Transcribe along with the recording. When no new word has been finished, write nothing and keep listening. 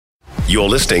You're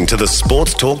listening to the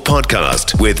Sports Talk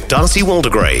Podcast with Darcy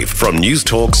Waldegrave from News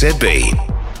Talk ZB.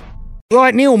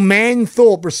 Right, Neil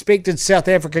Manthorpe, respected South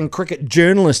African cricket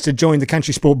journalist, to join the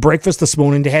Country Sport Breakfast this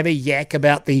morning to have a yak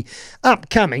about the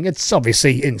upcoming, it's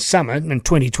obviously in summer, in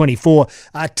 2024,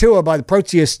 tour by the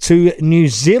Proteas to New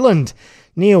Zealand.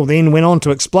 Neil then went on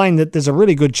to explain that there's a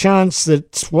really good chance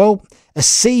that, well, a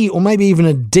C or maybe even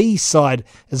a D side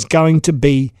is going to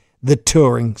be the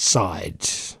touring side.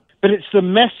 But it's the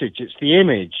message, it's the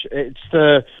image, it's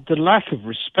the lack of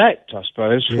respect, I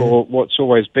suppose, for what's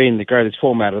always been the greatest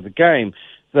format of the game,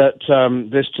 that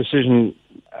this decision,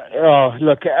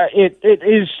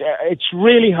 it's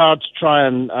really hard to try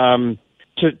and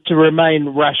to remain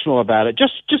rational about it.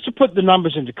 Just to put the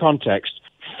numbers into context,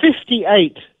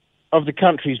 58 of the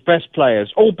country's best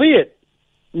players, albeit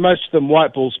most of them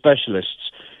white ball specialists,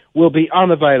 will be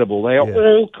unavailable. They are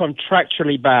all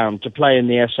contractually bound to play in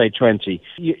the SA20.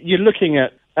 You're looking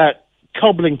at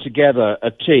cobbling together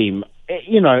a team.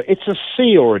 You know, it's a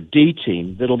C or a D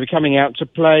team that'll be coming out to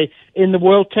play in the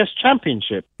World Test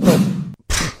Championship.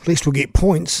 At least we'll get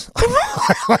points.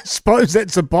 I suppose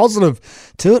that's a positive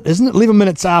to it, isn't it? 11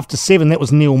 minutes after 7, that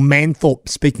was Neil Manthorpe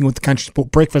speaking with the Country Sport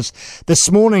Breakfast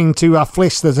this morning. To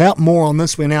flesh this out more on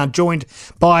this, we're now joined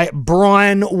by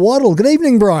Bryan Waddle. Good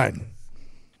evening, Bryan.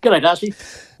 G'day, Darcy.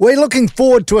 We're looking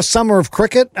forward to a summer of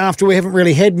cricket after we haven't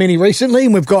really had many recently,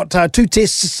 and we've got 2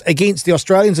 tests against the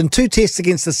Australians and 2 tests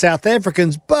against the South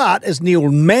Africans, but as Neil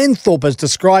Manthorpe has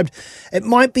described, it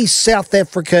might be South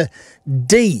Africa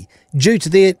D due to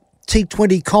their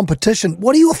T20 competition.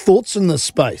 What are your thoughts in this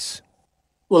space?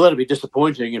 Well, that'll be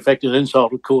disappointing. In fact, an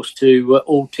insult, of course, to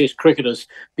all Test cricketers,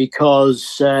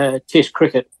 because Test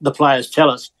cricket, the players tell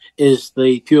us, is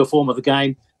the pure form of the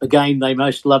game they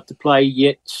most love to play,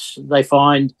 yet they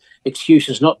find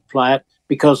excuses not to play it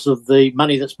because of the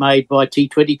money that's made by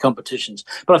T20 competitions.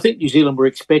 But I think New Zealand were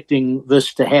expecting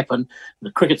this to happen.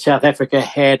 The Cricket South Africa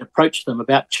had approached them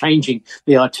about changing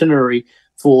the itinerary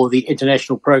for the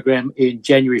international program in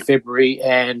January, February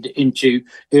and into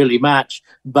early March.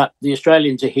 But the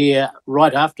Australians are here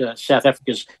right after South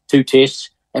Africa's 2 tests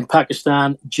and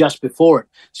Pakistan just before it.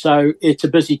 So it's a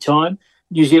busy time.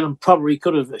 New Zealand probably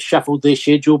could have shuffled their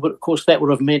schedule, but of course that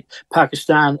would have meant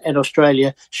Pakistan and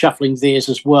Australia shuffling theirs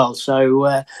as well.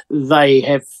 So they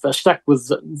have stuck with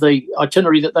the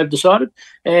itinerary that they've decided,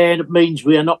 and it means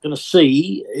we are not going to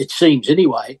see, it seems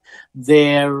anyway,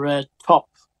 their top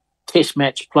Test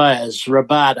match players,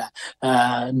 Rabada,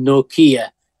 Nokia,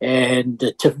 and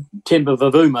Temba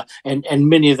Vavuma, and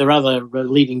many of their other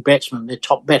leading batsmen, their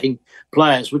top batting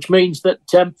players, which means that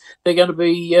they're going to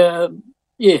be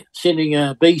sending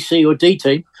a B, C or D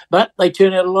team, but they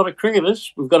turn out a lot of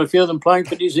cricketers. We've got a few of them playing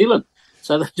for New Zealand,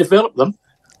 so they develop them.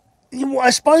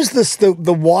 I suppose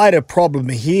the wider problem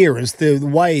here is the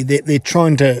way that they're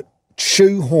trying to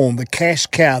shoehorn the cash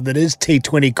cow that is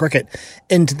T20 cricket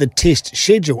into the Test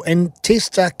schedule, and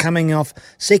Tests are coming off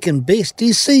second best. Do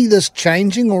you see this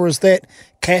changing, or is that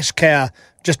cash cow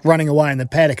just running away in the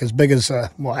paddock as big as a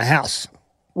house?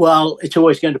 Well, it's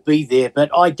always going to be there,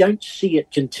 but I don't see it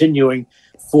continuing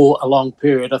for a long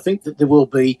period. I think that there will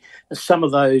be some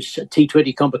of those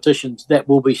T20 competitions that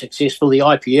will be successful. The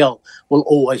IPL will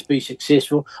always be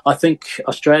successful. I think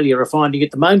Australia are finding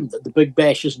at the moment that the Big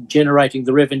Bash isn't generating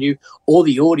the revenue or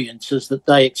the audiences that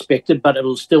they expected, but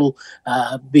it'll still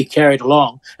be carried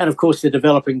along. And of course, they're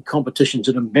developing competitions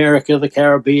in America, the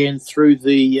Caribbean, through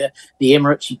the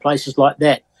Emirates and places like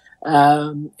that.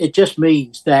 It just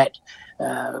means that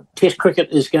Test cricket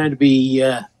is going to be,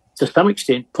 to some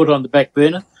extent, put on the back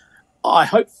burner.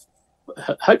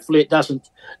 Hopefully it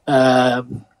doesn't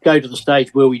go to the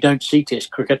stage where we don't see Test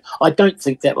cricket. I don't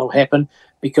think that will happen,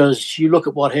 because you look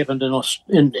at what happened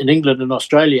in England and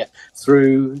Australia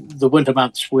through the winter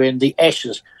months, when the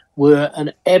Ashes were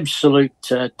an absolute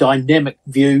dynamic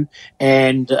view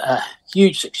and a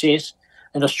huge success.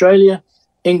 And Australia,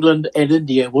 England and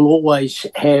India will always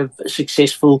have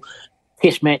successful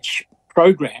Test match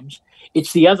programs.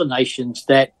 It's the other nations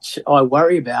that I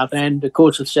worry about. And of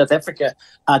course, if South Africa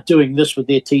are doing this with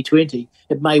their T20,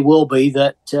 it may well be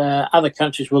that other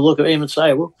countries will look at them and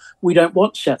say, well, we don't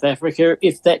want South Africa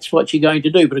if that's what you're going to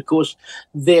do. But of course,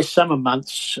 their summer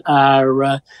months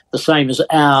are the same as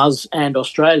ours and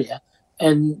Australia,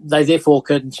 and they therefore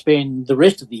can spend the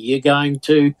rest of the year going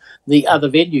to the other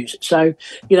venues. So,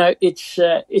 it's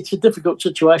a difficult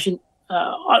situation.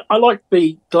 I like to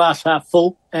be glass half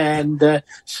full and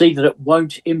see that it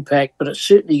won't impact, but it's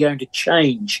certainly going to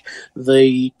change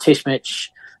the Test match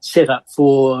setup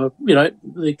for,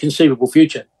 the conceivable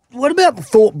future. What about the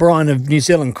thought, Brian, of New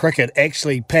Zealand cricket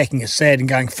actually packing a sad and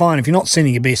going, fine, if you're not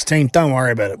sending your best team, don't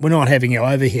worry about it. We're not having you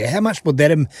over here. How much would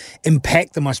that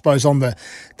impact them, I suppose, on the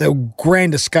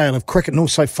grander scale of cricket and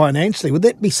also financially? Would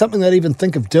that be something they'd even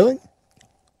think of doing?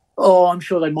 Oh, I'm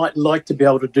sure they might like to be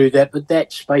able to do that, but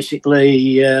that's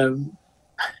basically, I'm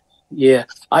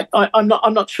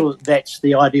not sure that's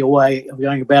the ideal way of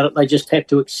going about it. They just have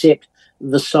to accept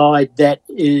the side that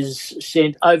is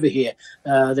sent over here.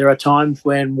 There are times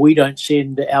when we don't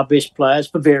send our best players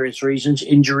for various reasons,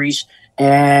 injuries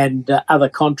and other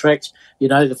contracts. You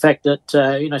know, the fact that,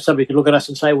 somebody could look at us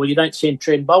and say, well, you don't send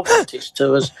Trent Bolt on test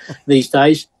tours these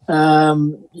days.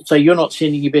 So you're not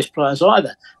sending your best players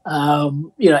either.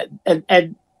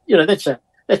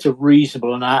 That's a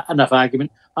reasonable enough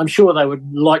argument. I'm sure they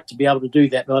would like to be able to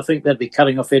do that, but I think they'd be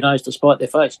cutting off their nose to spite their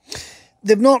face.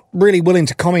 They're not really willing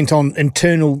to comment on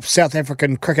internal South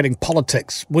African cricketing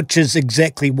politics, which is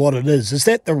exactly what it is. Is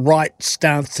that the right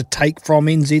stance to take from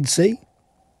NZC?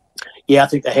 Yeah, I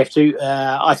think they have to.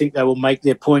 I think they will make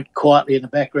their point quietly in the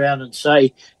background and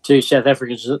say to South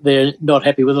Africans that they're not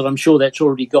happy with it. I'm sure that's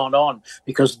already gone on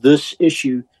because this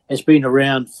issue has been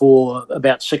around for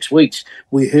about 6 weeks.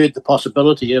 We heard the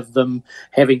possibility of them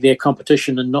having their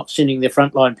competition and not sending their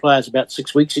frontline players about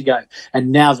 6 weeks ago.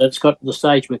 And now that it's got to the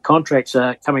stage where contracts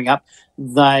are coming up,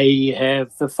 they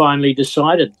have finally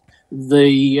decided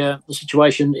the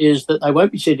situation is that they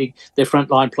won't be sending their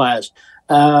frontline players.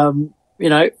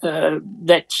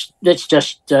 That's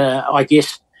just, I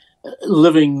guess,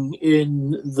 living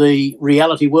in the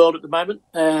reality world at the moment.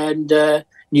 And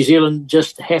New Zealand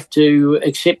just have to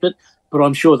accept it. But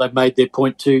I'm sure they've made their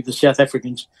point to the South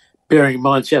Africans, bearing in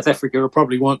mind South Africa will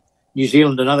probably want New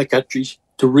Zealand and other countries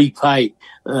to repay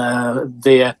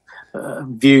their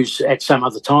views at some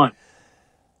other time.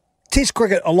 Test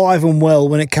cricket alive and well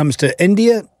when it comes to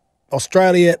India,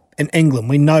 Australia and England.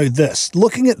 We know this.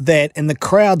 Looking at that and the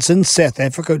crowds in South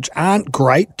Africa, which aren't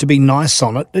great, to be nice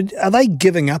on it, are they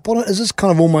giving up on it? Is this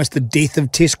kind of almost the death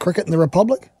of Test cricket in the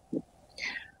Republic?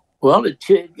 Well,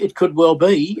 it could well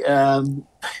be.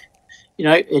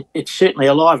 It's certainly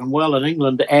alive and well in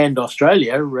England and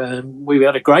Australia. We've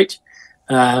had a great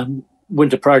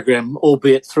winter program,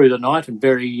 albeit through the night, and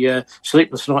very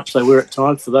sleepless nights they were at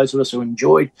times for those of us who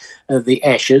enjoyed the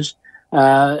Ashes.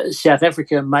 South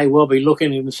Africa may well be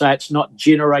looking and say it's not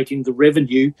generating the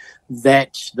revenue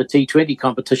that the T20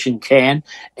 competition can,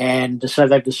 and so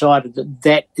they've decided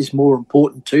that is more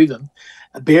important to them,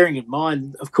 bearing in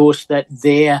mind, of course, that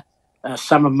their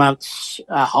summer months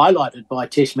are highlighted by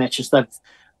test matches. They've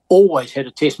always had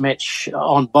a test match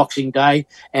on Boxing Day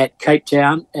at Cape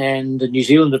Town, and New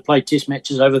Zealand have played test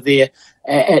matches over there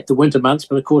at the winter months,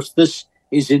 but of course this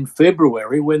is in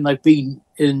February when they've been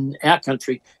in our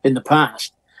country in the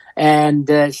past. And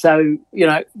they've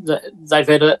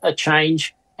had a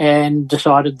change and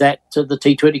decided that the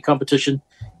T20 competition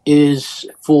is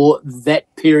for that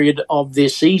period of their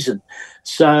season.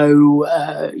 So,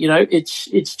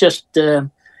 it's just,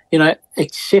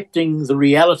 accepting the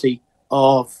reality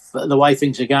of the way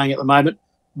things are going at the moment.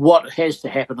 What has to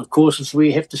happen, of course, is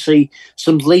we have to see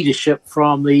some leadership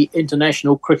from the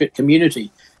international cricket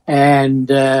community. And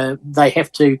they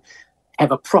have to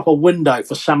have a proper window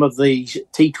for some of these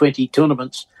T20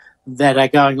 tournaments that are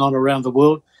going on around the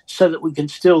world so that we can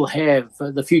still have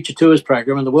the Future Tours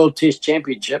program and the World Test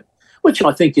Championship, which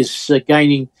I think is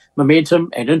gaining momentum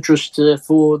and interest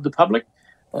for the public.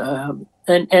 Those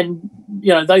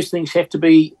things have to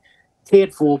be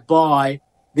cared for by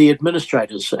the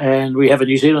administrators. And we have a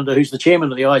New Zealander who's the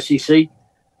chairman of the ICC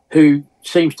who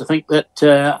seems to think that,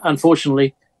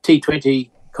 unfortunately, T20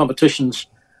 competitions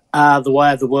are the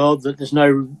way of the world, that there's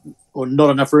no or not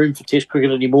enough room for Test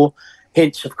cricket anymore.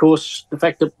 Hence, of course, the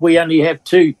fact that we only have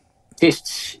 2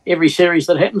 tests every series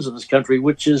that happens in this country,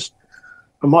 which is,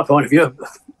 from my point of view,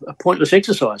 a pointless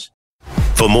exercise.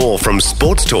 For more from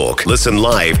Sports Talk, listen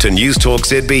live to News Talk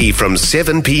ZB from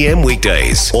 7 p.m.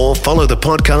 weekdays or follow the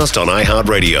podcast on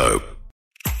iHeartRadio.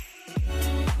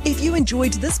 If you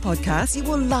enjoyed this podcast, you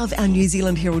will love our New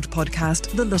Zealand Herald podcast,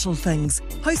 The Little Things,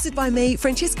 hosted by me,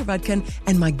 Francesca Rudkin,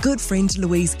 and my good friend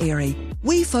Louise Airy.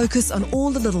 We focus on all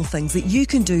the little things that you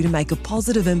can do to make a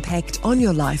positive impact on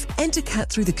your life and to cut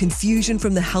through the confusion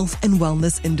from the health and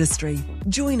wellness industry.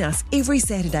 Join us every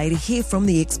Saturday to hear from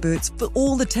the experts for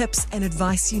all the tips and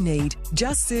advice you need.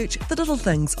 Just search The Little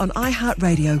Things on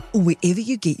iHeartRadio or wherever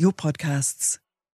you get your podcasts.